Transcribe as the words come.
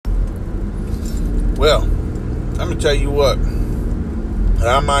Well, I'm going to tell you what.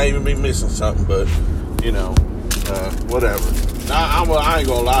 I might even be missing something, but, whatever. I ain't going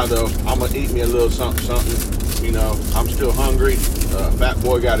to lie, though. I'm going to eat me a little something. I'm still hungry. Fat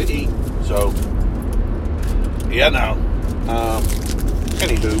boy got to eat. So,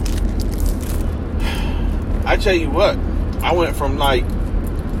 anywho. I tell you what. I went from,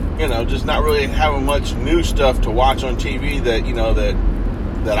 just not really having much new stuff to watch on TV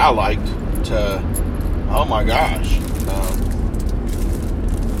that I liked to, oh my gosh.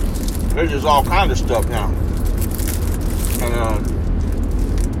 There's just all kinds of stuff now.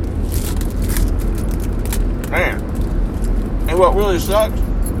 And what really sucks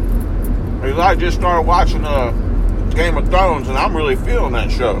is I just started watching Game of Thrones, and I'm really feeling that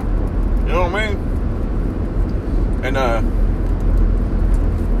show. You know what I mean? And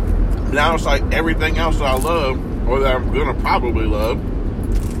now it's like everything else that I love, or that I'm gonna probably love,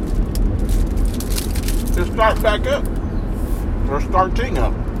 is start back up, or starting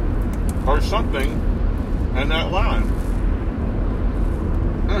up, or something in that line.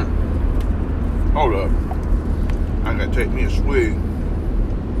 Hold up. I gotta take me a swig.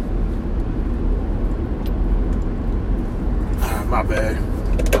 My bad.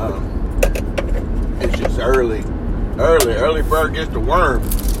 It's just early. Early bird gets the worm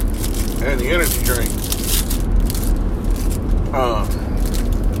and the energy drink.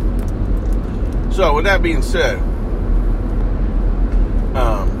 So with that being said,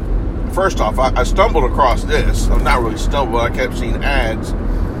 first off, I stumbled across this. I'm not really stumbled. I kept seeing ads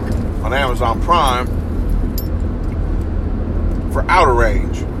on Amazon Prime for Outer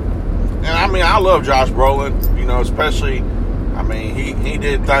Range. And I love Josh Brolin, especially, he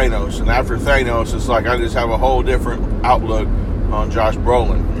did Thanos. And after Thanos, it's like I just have a whole different outlook on Josh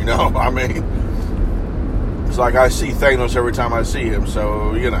Brolin. It's like I see Thanos every time I see him.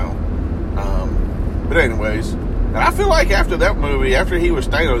 So, but anyways, and I feel like after that movie, after he was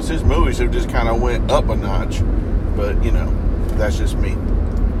Thanos, his movies have just kind of went up a notch. But, that's just me.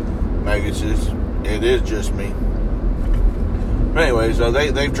 It is just me. But anyways,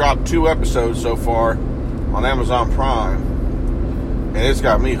 they've dropped 2 episodes so far on Amazon Prime, and it's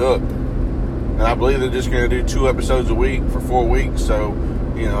got me hooked. And I believe they're just going to do 2 episodes a week for 4 weeks. So,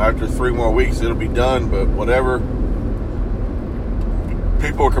 after 3 more weeks, it'll be done. But whatever.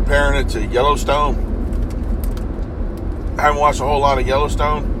 People are comparing it to Yellowstone. I haven't watched a whole lot of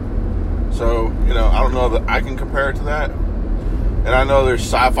Yellowstone, so I don't know that I can compare it to that. And I know there's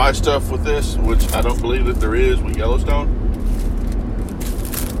sci-fi stuff with this, which I don't believe that there is with Yellowstone.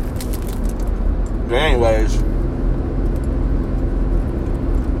 But anyways,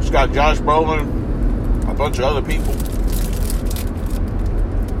 it's got Josh Brolin, a bunch of other people,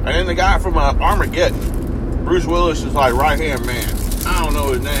 and then the guy from Armageddon. Bruce Willis is like right-hand man. I don't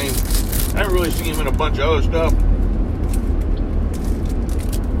know his name. I haven't really seen him in a bunch of other stuff.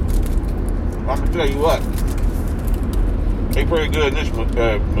 I'm going to tell you what. He's pretty good in this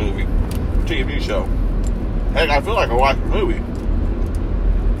movie. TV show. Heck, I feel like I watched the movie.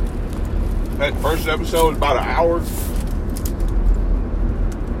 That first episode is about an hour.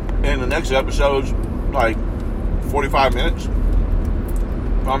 And the next episode's like 45 minutes.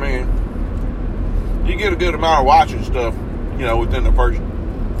 You get a good amount of watching stuff, within the first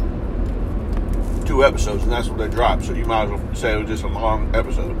 2 episodes, and that's what they dropped. So you might as well say it was just a long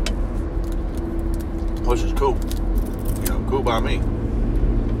episode. Which is cool. Cool by me.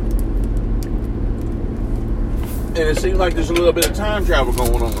 And it seems like there's a little bit of time travel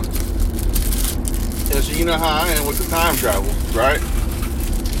going on. And so you know how I am with the time travel, right?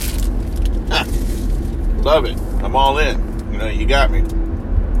 Love it. I'm all in. You got me.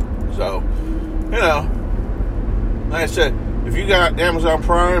 So, like I said, if you got Amazon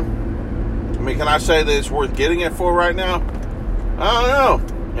Prime, can I say that it's worth getting it for right now? I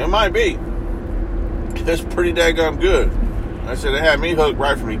don't know. It might be. It's pretty daggone good. I said it had me hooked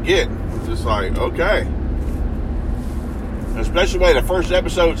right from the get. It's just like, okay. Especially the way the first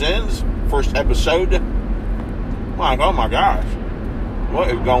episode ends. I'm like, oh my gosh. What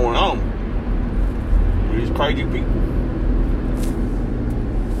is going on with these crazy people?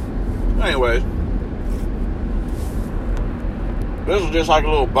 Anyways. This was just like a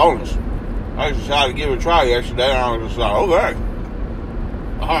little bonus. I just decided to give it a try yesterday, and I was just like, okay.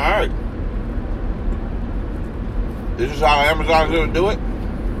 Alright. This is how Amazon's going to do it.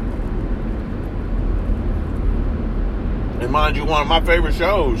 And mind you, one of my favorite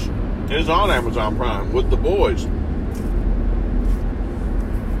shows is on Amazon Prime with The Boys.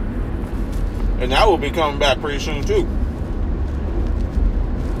 And that will be coming back pretty soon, too.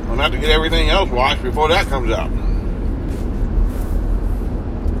 I'm going to have to get everything else watched before that comes out.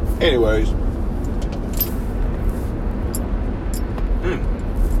 Anyways,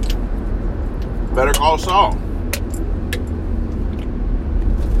 Better Call Saul.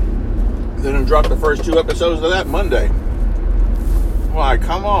 Then I dropped the first 2 episodes of that Monday. I'm like,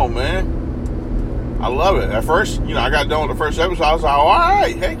 come on, man. I love it. At first, I got done with the first episode. I was like, all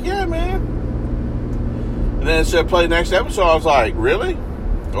right, heck yeah, man. And then it said play next episode. I was like, really?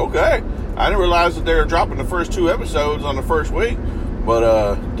 Okay. I didn't realize that they were dropping the first 2 episodes on the first week.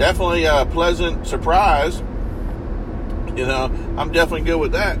 But definitely a pleasant surprise. I'm definitely good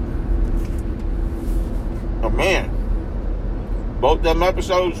with that. Oh, man. Both them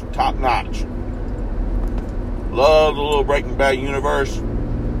episodes, top notch. Love the little Breaking Bad universe.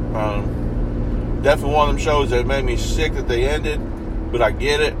 Definitely one of them shows that made me sick that they ended. But I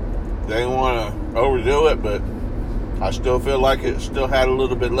get it. They didn't want to overdo it, but I still feel like it still had a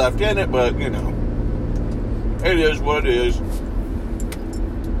little bit left in it. But, it is what it is.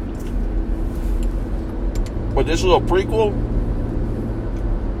 But this little prequel,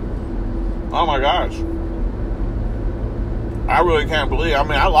 oh my gosh. I really can't believe. I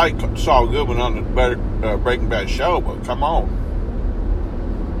mean, I like Saul Goodman on the Breaking Bad show, but come on.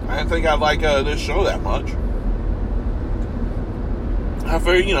 I didn't think I'd like this show that much. I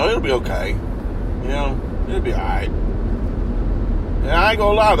figured, it'll be okay. It'll be alright. And I ain't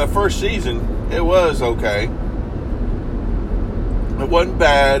gonna lie, the first season, it was okay. It wasn't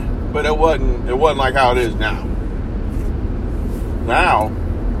bad, but it wasn't like how it is now. Now,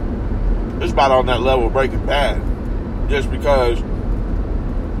 it's about on that level of Breaking Bad. Just because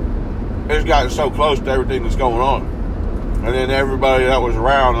it's gotten so close to everything that's going on. And then everybody that was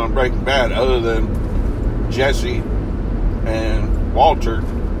around on Breaking Bad, other than Jesse and Walter,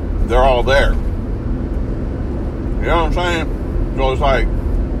 they're all there. You know what I'm saying? So it's like,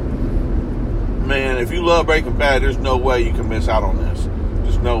 man, if you love Breaking Bad, there's no way you can miss out on this.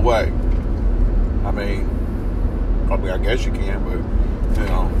 There's no way. I mean, I guess you can, but,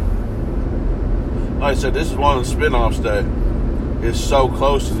 like I said, this is one of the spinoffs that is so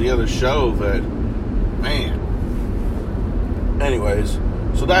close to the other show that, man. Anyways,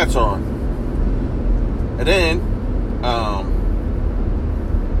 so that's on. And then,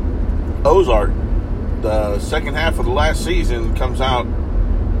 Ozark, the second half of the last season comes out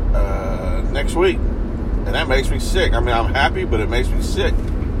next week. And that makes me sick. I mean, I'm happy, but it makes me sick.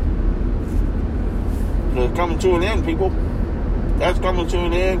 So it's coming to an end, people. That's coming to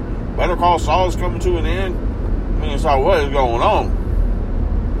an end. Better Call Saul is coming to an end. I mean, it's like, what is going on?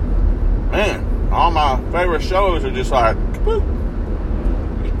 Man, all my favorite shows are just like, boop,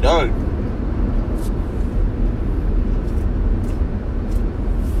 it's done.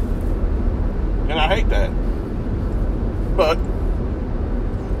 And I hate that. But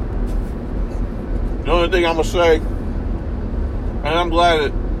the only thing I'm going to say, and I'm glad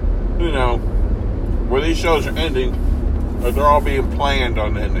that, where these shows are ending, that they're all being planned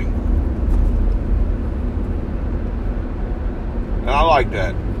on ending. And I like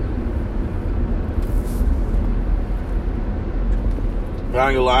that. But I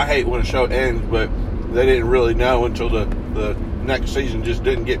ain't gonna lie, I hate when a show ends, but they didn't really know until the next season just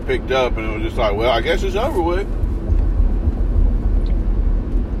didn't get picked up, and it was just like, well, I guess it's over with.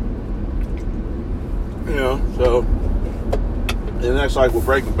 So, and that's like with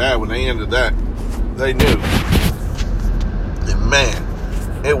Breaking Bad, when they ended that, they knew. And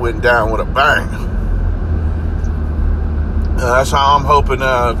man, it went down with a bang. That's how I'm hoping.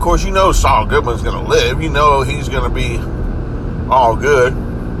 Of course, Saul Goodman's going to live. He's going to be all good.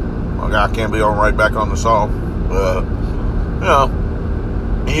 Well, I can't be on right back on the Saul. But,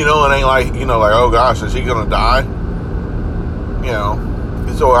 it ain't like, like, oh gosh, is he going to die?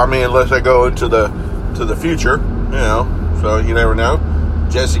 So, I mean, unless they go into the future, so you never know.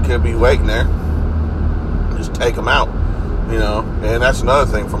 Jesse could be waiting there. Just take him out, and that's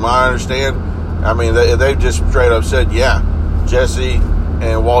another thing. From what I understand, I mean, they just straight up said, yeah, Jesse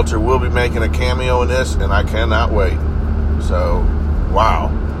and Walter will be making a cameo in this, and I cannot wait. So,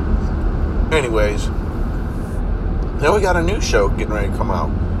 wow. Anyways, then we got a new show getting ready to come out,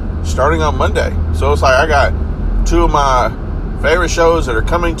 starting on Monday. So it's like I got 2 of my favorite shows that are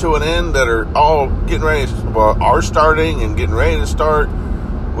coming to an end, that are all getting ready, are starting and getting ready to start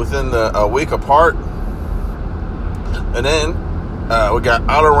within a week apart. And then we got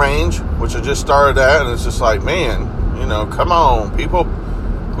Outer Range, which I just started at, and it's just like, man, come on, people,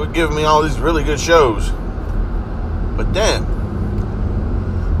 quit giving me all these really good shows. But then,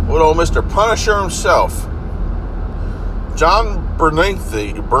 with old Mr. Punisher himself, John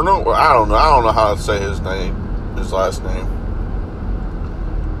Bernathy, I don't know how to say his last name.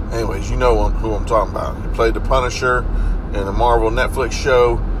 Anyways, you know who I'm talking about. He played the Punisher in a Marvel Netflix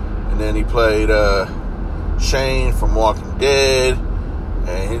show, and then he played Shane from Walking Dead,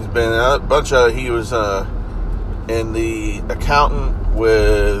 And he's been he was in The Accountant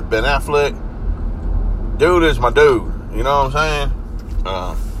with Ben Affleck. Dude is my dude. You know what I'm saying?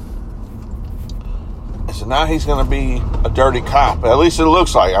 And so now he's going to be a dirty cop. At least it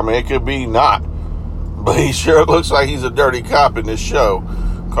looks like. I mean, it could be not. But he sure looks like he's a dirty cop in this show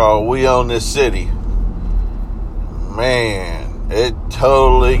called We Own This City. Man, it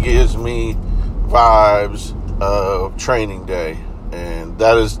totally gives me vibes of Training Day. And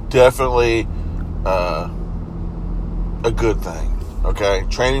that is definitely a good thing. Okay?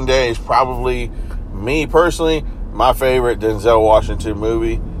 Training Day is probably, me personally, my favorite Denzel Washington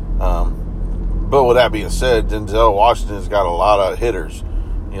movie. But with that being said, Denzel Washington's got a lot of hitters.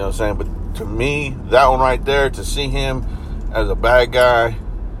 You know what I'm saying? But to me, that one right there, to see him as a bad guy,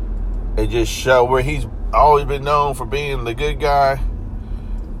 it just show where he's always been known for being the good guy,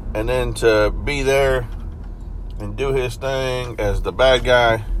 and then to be there and do his thing as the bad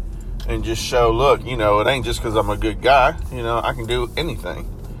guy and just show, look, you know, it ain't just because I'm a good guy. You know, I can do anything.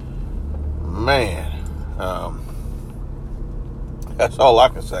 Man, that's all I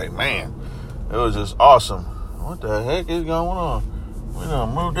can say. Man, it was just awesome. What the heck is going on? We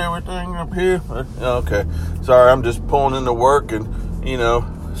done moved everything up here. Okay. Sorry, I'm just pulling into work and, you know,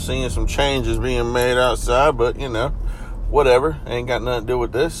 seeing some changes being made outside, but, you know, whatever. Ain't got nothing to do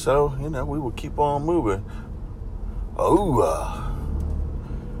with this, so, you know, we will keep on moving.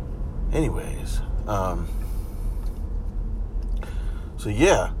 Anyways, so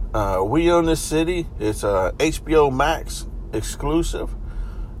yeah, We Own This City. It's a HBO Max exclusive.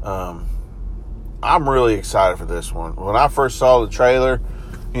 I'm really excited for this one. When I first saw the trailer,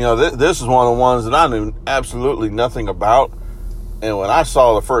 you know, this is one of the ones that I knew absolutely nothing about. And when I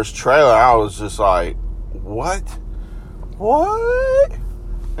saw the first trailer, I was just like, what? What?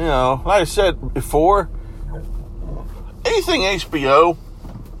 You know, like I said before, anything HBO,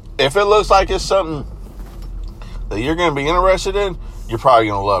 if it looks like it's something that you're going to be interested in, you're probably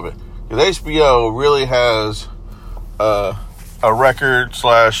going to love it. Because HBO really has a record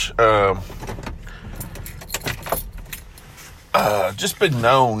slash just been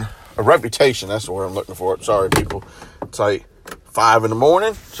known, a reputation, that's the word I'm looking for. Sorry, people. It's like 5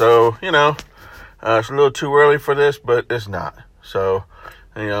 a.m, so, you know, it's a little too early for this, but it's not. So,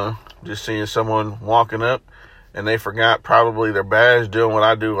 you know, just seeing someone walking up and they forgot probably their badge, doing what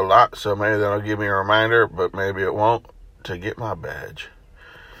I do a lot, so maybe that'll give me a reminder, but maybe it won't, to get my badge.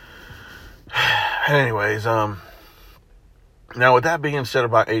 Anyways, now with that being said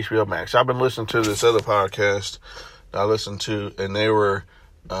about HBO Max, I've been listening to this other podcast I listened to, and they were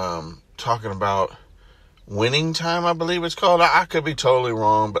talking about Winning Time, I believe it's called. I could be totally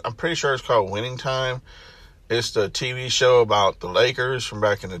wrong, but I'm pretty sure it's called Winning Time. It's the TV show about the Lakers from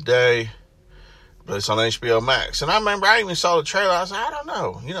back in the day, but it's on HBO Max. And I remember I even saw the trailer. I was like, I don't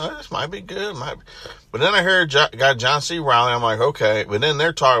know. You know, this might be good. But then I heard got John C. Reilly. I'm like, okay. But then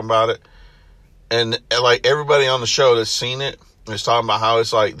they're talking about it. And like everybody on the show that's seen it is talking about how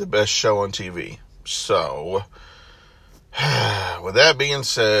it's like the best show on TV. So, with that being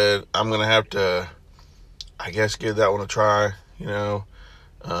said, I'm going to have to, I guess, give that one a try. You know,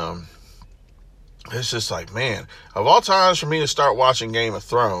 it's just like, man, of all times for me to start watching Game of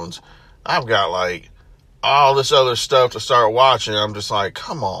Thrones, I've got like all this other stuff to start watching. I'm just like,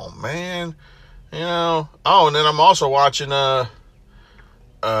 come on, man. You know, oh, and then I'm also watching,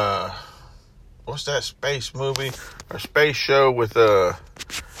 what's that space movie or space show with,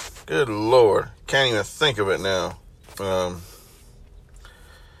 good Lord, can't even think of it now.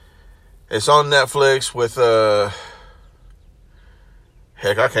 It's on Netflix with,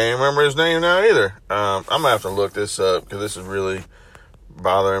 heck, I can't remember his name now either. I'm gonna have to look this up because this is really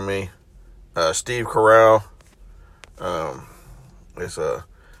bothering me. Steve Carell. It's a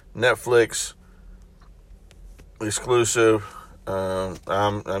Netflix exclusive.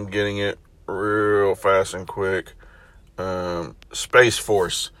 I'm getting it real fast and quick. Space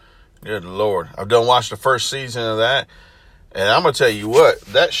Force. Good Lord. I've done watched the first season of that. And I'm going to tell you what,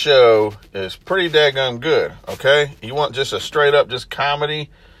 that show is pretty daggone good. Okay. You want just a straight up, just comedy.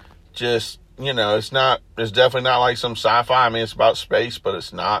 Just, you know, it's definitely not like some sci-fi. I mean, it's about space, but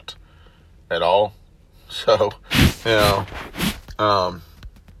it's not at all. So, you know,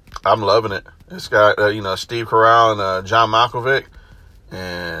 I'm loving it. It's got, Steve Carell and John Malkovich.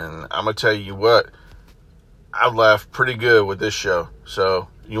 And I'm going to tell you what, I've laughed pretty good with this show. So,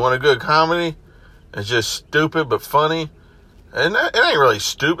 you want a good comedy? It's just stupid but funny. And it ain't really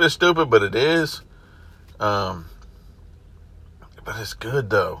stupid, but it is. But it's good,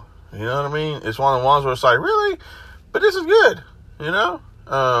 though. You know what I mean? It's one of the ones where it's like, really? But this is good, you know?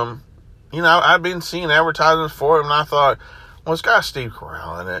 I've been seeing advertisements for it, and I thought, Well, it's got Steve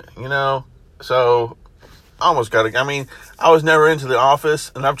Carell in it, you know? So, I was never into The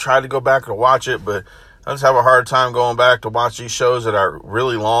Office, and I've tried to go back and watch it, but I just have a hard time going back to watch these shows that are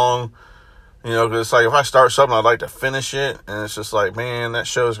really long. You know, because it's like, if I start something, I'd like to finish it. And it's just like, man, that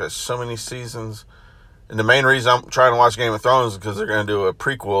show's got so many seasons. And the main reason I'm trying to watch Game of Thrones is because they're going to do a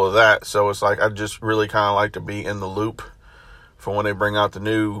prequel of that. So it's like, I just really kind of like to be in the loop for when they bring out the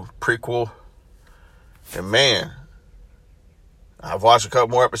new prequel. And man, I've watched a couple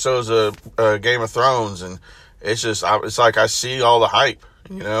more episodes of Game of Thrones, and it's just, it's like I see all the hype,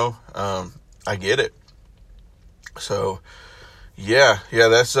 you know? I get it. So, yeah,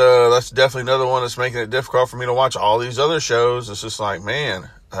 that's definitely another one that's making it difficult for me to watch all these other shows. It's just like, man,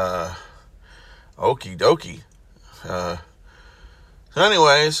 okie dokie. So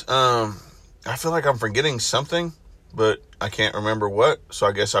anyways, I feel like I'm forgetting something, but I can't remember what, so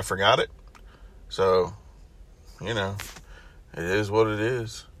I guess I forgot it. So, you know, it is what it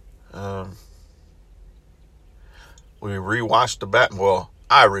is. We rewatched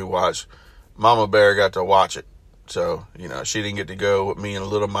I rewatched. Mama Bear got to watch it. So, you know, she didn't get to go with me and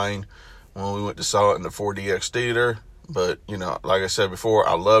Little Mine when we went to saw it in the 4DX theater. But, you know, like I said before,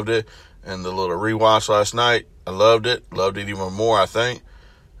 I loved it. And the little rewatch last night, I loved it. Loved it even more, I think.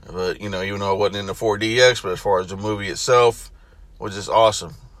 But, you know, even though it wasn't in the 4DX, but as far as the movie itself, was just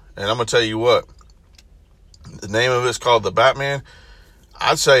awesome. And I'm going to tell you what. The name of it's called The Batman.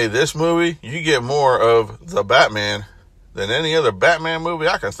 I'd say this movie, you get more of The Batman than any other Batman movie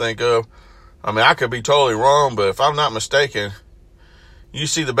I can think of. I mean, I could be totally wrong, but if I'm not mistaken, you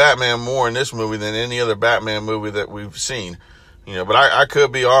see the Batman more in this movie than any other Batman movie that we've seen. You know, but I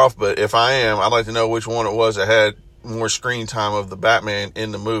could be off, but if I am, I'd like to know which one it was that had more screen time of the Batman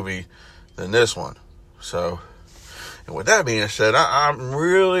in the movie than this one. So, and with that being said, I'm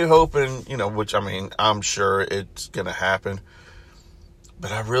really hoping, you know, which, I mean, I'm sure it's going to happen,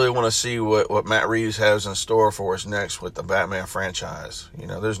 but I really want to see what Matt Reeves has in store for us next with the Batman franchise. You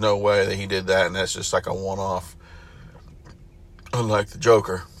know, there's no way that he did that and that's just like a one-off, unlike the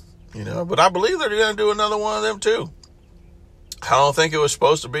Joker, you know. But I believe they're going to do another one of them too. I don't think it was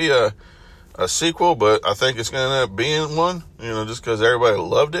supposed to be a sequel, but I think it's going to end up being one, you know, just because everybody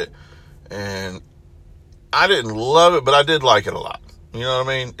loved it. And I didn't love it, but I did like it a lot. You know what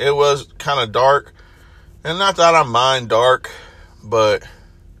I mean? It was kind of dark. And not that I mind dark, but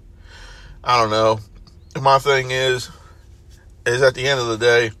I don't know. My thing is at the end of the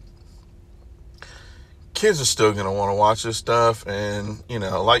day, kids are still going to want to watch this stuff. And, you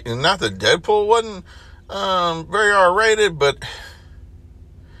know, like, and not that Deadpool wasn't very R-rated, but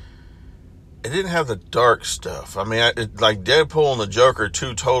it didn't have the dark stuff. I mean, like Deadpool and the Joker,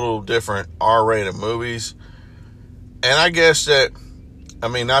 two total different R-rated movies. And I guess that, I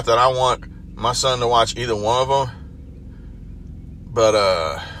mean, not that I want my son to watch either one of them, but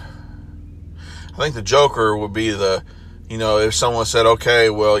I think the Joker would be the, you know, if someone said, okay,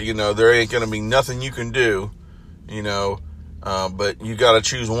 well, you know, there ain't going to be nothing you can do, you know, but you got to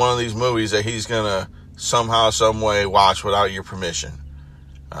choose one of these movies that he's going to somehow, some way watch without your permission.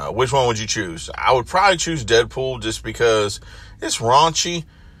 Which one would you choose? I would probably choose Deadpool just because it's raunchy,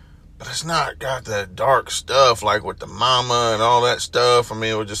 but it's not got that dark stuff like with the mama and all that stuff. I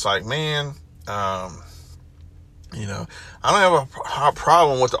mean, it was just like, man, you know, I don't have a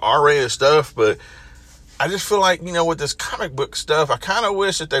problem with the R-rated stuff, but I just feel like, you know, with this comic book stuff, I kind of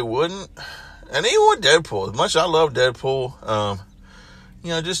wish that they wouldn't. And even with Deadpool, as much as I love Deadpool, you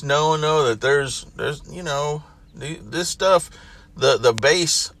know, just know that there's, you know, this stuff, the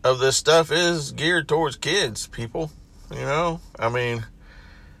base of this stuff is geared towards kids, people, you know, I mean,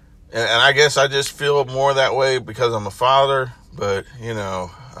 and I guess I just feel more that way because I'm a father, but, you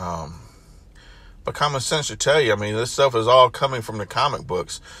know, but common sense should tell you, I mean, this stuff is all coming from the comic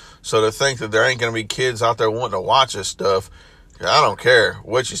books. So to think that there ain't going to be kids out there wanting to watch this stuff, I don't care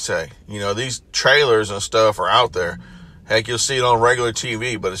what you say. You know, these trailers and stuff are out there. Heck, you'll see it on regular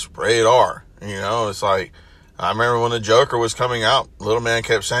TV, but it's rated R. You know, it's like, I remember when the Joker was coming out, little man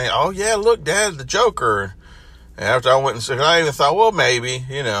kept saying, oh yeah, look, Dad, the Joker. And after I went and said, I even thought, well, maybe,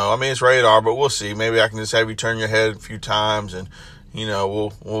 you know, I mean, it's rated R, but we'll see. Maybe I can just have you turn your head a few times and, you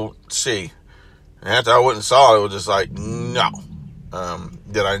know, we'll see. And after I went and saw it, it was just like, no.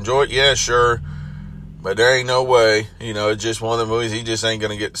 Did I enjoy it? Yeah, sure. But there ain't no way, you know, it's just one of the movies he just ain't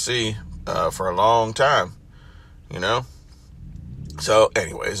going to get to see for a long time, you know? So,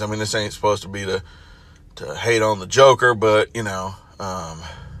 anyways, I mean, this ain't supposed to be to hate on the Joker, but, you know,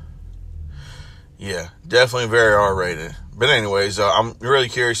 yeah, definitely very R-rated. But anyways, I'm really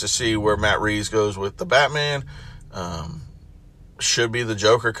curious to see where Matt Reeves goes with the Batman. should be the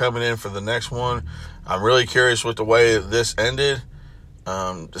Joker coming in for the next one. I'm really curious with the way this ended,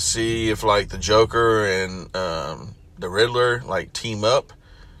 to see if like the Joker and the Riddler like team up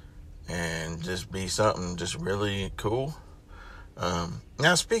and just be something just really cool.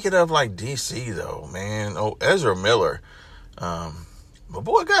 Now speaking of like DC though, man, Ezra Miller, my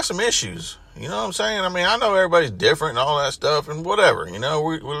boy got some issues. You know what I'm saying? I mean, I know everybody's different and all that stuff and whatever. You know,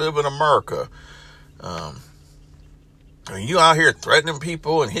 we live in America. You out here threatening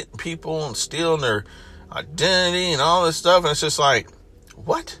people and hitting people and stealing their identity and all this stuff, and it's just like,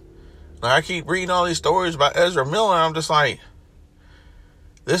 what? Like, I keep reading all these stories about Ezra Miller, and I'm just like,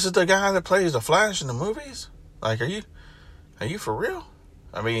 this is the guy that plays the Flash in the movies? Like, are you for real?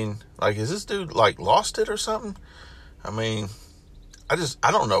 I mean, like, is this dude like lost it or something? I mean,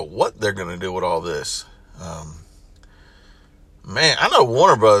 I don't know what they're gonna do with all this. Man, I know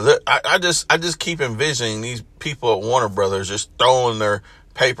Warner Brothers. I just keep envisioning these people at Warner Brothers just throwing their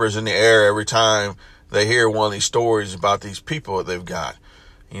papers in the air every time they hear one of these stories about these people that they've got.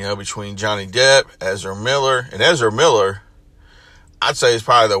 You know, between Johnny Depp, Ezra Miller, and Ezra Miller, I'd say is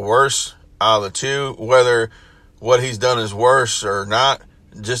probably the worst out of the two. Whether what he's done is worse or not,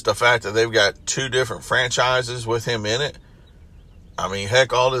 just the fact that they've got two different franchises with him in it. I mean,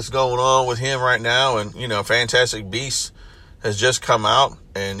 heck, all this going on with him right now, and, you know, Fantastic Beasts has just come out,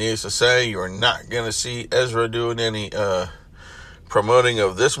 and needless to say, you're not going to see Ezra doing any promoting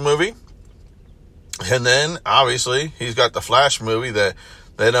of this movie. And then, obviously, he's got the Flash movie that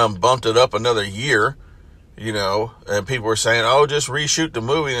they done bumped it up another year, you know, and people were saying, oh, just reshoot the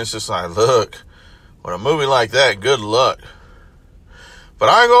movie, and it's just like, look, with a movie like that, good luck. But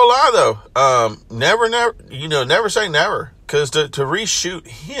I ain't gonna lie, though, never say never, because to reshoot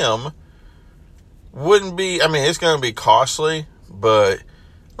him wouldn't be, I mean, it's going to be costly, but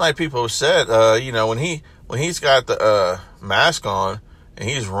like people have said, when he's got the mask on and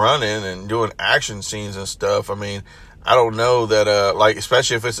he's running and doing action scenes and stuff, I mean, I don't know that, like,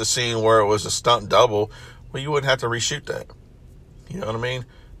 especially if it's a scene where it was a stunt double, well, you wouldn't have to reshoot that. You know what I mean?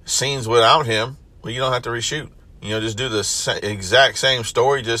 Scenes without him, well, you don't have to reshoot. You know, just do the exact same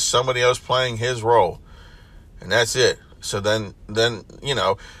story, just somebody else playing his role. And that's it. So then, you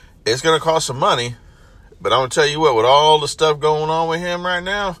know, it's going to cost some money, but I'm going to tell you what, with all the stuff going on with him right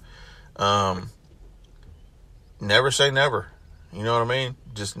now, never say never. You know what I mean?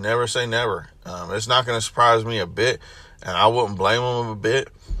 Just never say never. It's not going to surprise me a bit, and I wouldn't blame him a bit.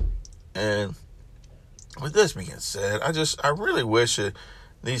 And with this being said, I really wish that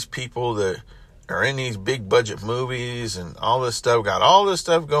these people that are in these big budget movies and all this stuff, got all this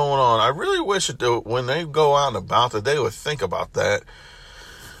stuff going on, I really wish that when they go out and about that they would think about that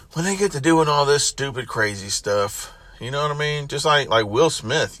when they get to doing all this stupid crazy stuff. You know what I mean? Just like Will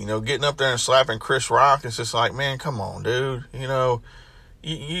Smith, you know, getting up there and slapping Chris Rock. It's just like, man, come on, dude. You know,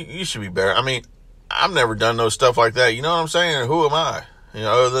 you should be better. I mean, I've never done no stuff like that. You know what I'm saying? Who am I? You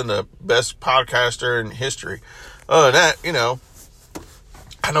know, other than the best podcaster in history. Other than that, you know,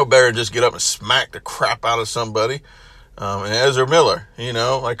 I know better than just get up and smack the crap out of somebody. And Ezra Miller, you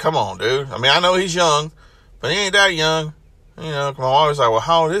know, like, come on, dude. I mean, I know he's young, but he ain't that young. You know, my always like, well,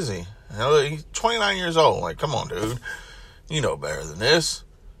 how old is he? You know, he's 29 years old. Like, come on, dude. You know better than this.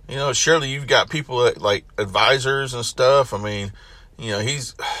 You know, surely you've got people that, like, advisors and stuff. I mean, you know,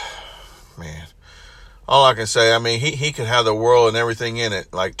 he's, man, all I can say, I mean, he could have the world and everything in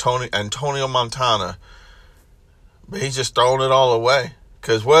it, like Antonio Montana, but he's just throwing it all away.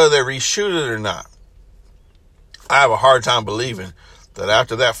 Because whether they reshoot it or not, I have a hard time believing that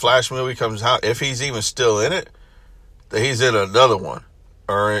after that Flash movie comes out, if he's even still in it, that he's in another one.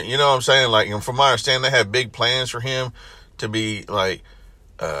 Or, you know what I'm saying? Like, and from my understanding, they have big plans for him to be, like,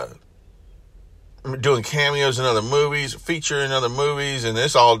 doing cameos in other movies, featuring in other movies, and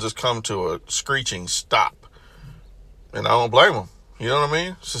this all just come to a screeching stop. And I don't blame him. You know what I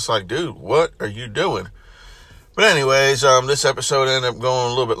mean? It's just like, dude, what are you doing? But anyways, this episode ended up going a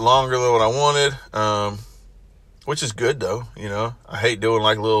little bit longer than what I wanted, which is good, though. You know, I hate doing,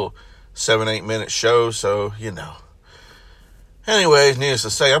 like, little 7-8 minute shows, so, you know. Anyways, needless to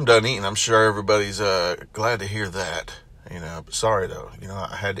say, I'm done eating. I'm sure everybody's glad to hear that. You know, but sorry, though. You know,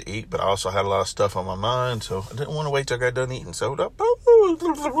 I had to eat, but I also had a lot of stuff on my mind, so I didn't want to wait till I got done eating. So,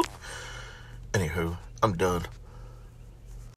 anywho, I'm done.